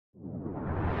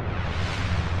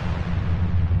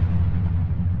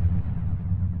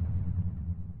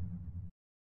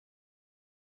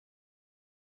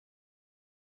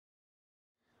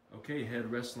Okay,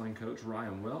 head wrestling coach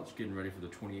Ryan Welch getting ready for the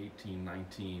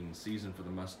 2018-19 season for the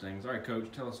Mustangs. All right, Coach,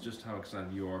 tell us just how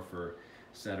excited you are for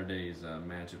Saturday's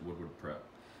match at Woodward Prep.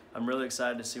 I'm really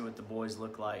excited to see what the boys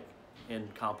look like in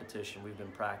competition. We've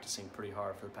been practicing pretty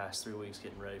hard for the past 3 weeks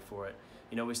getting ready for it.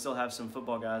 You know, we still have some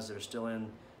football guys that are still in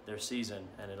their season,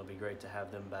 and it'll be great to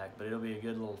have them back. But it'll be a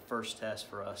good little first test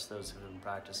for us, those who have been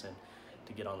practicing,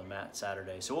 to get on the mat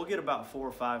Saturday. So we'll get about 4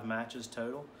 or 5 matches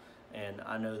total. And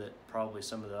I know that probably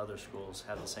some of the other schools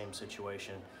have the same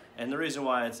situation. And the reason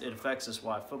why it affects us,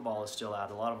 why football is still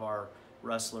out, a lot of our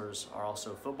wrestlers are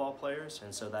also football players,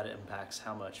 and so that impacts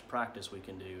how much practice we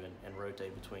can do and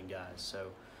rotate between guys. So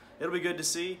it'll be good to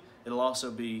see. It'll also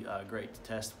be great to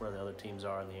test where the other teams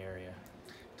are in the area.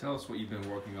 Tell us what you've been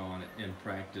working on in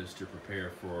practice to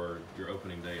prepare for your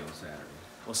opening day on Saturday.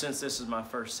 Well, since this is my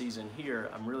first season here,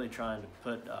 I'm really trying to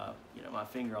put my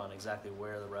finger on exactly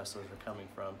where the wrestlers are coming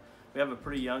from. We have a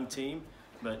pretty young team,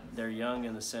 but they're young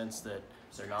in the sense that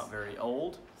they're not very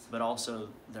old, but also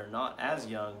they're not as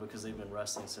young because they've been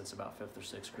wrestling since about 5th or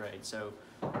 6th grade. So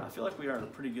I feel like we are in a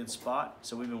pretty good spot.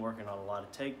 So we've been working on a lot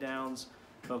of takedowns,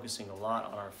 focusing a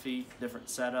lot on our feet, different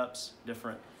setups,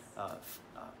 different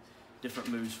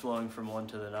moves flowing from one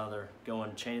to another,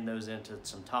 chaining those into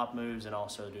some top moves, and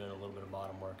also doing a little bit of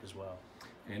bottom work as well.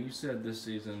 And you said this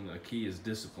season a key is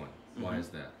discipline. Why is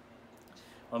that?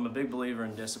 I'm a big believer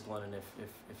in discipline, and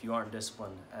if you aren't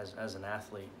disciplined as an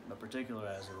athlete, but particularly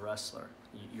as a wrestler,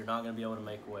 you're not going to be able to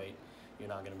make weight. You're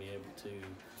not going to be able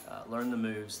to learn the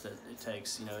moves that it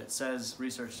takes. You know, it says,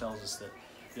 research tells us that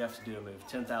you have to do a move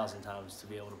 10,000 times to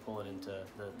be able to pull it into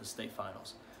the state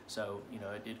finals. So, you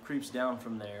know, it creeps down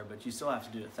from there, but you still have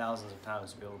to do it thousands of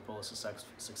times to be able to pull a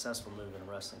successful move in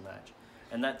a wrestling match.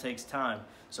 And that takes time.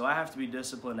 So I have to be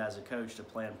disciplined as a coach to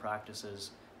plan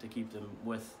practices to keep them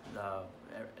with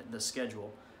the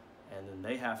schedule, and then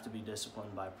they have to be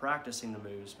disciplined by practicing the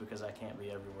moves because I can't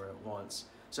be everywhere at once.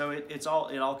 So it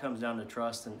all comes down to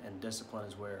trust, and discipline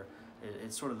is where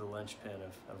it's sort of the linchpin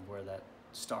of where that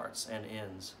starts and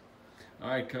ends. All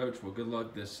right, Coach. Well, good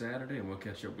luck this Saturday, and we'll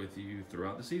catch up with you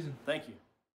throughout the season. Thank you.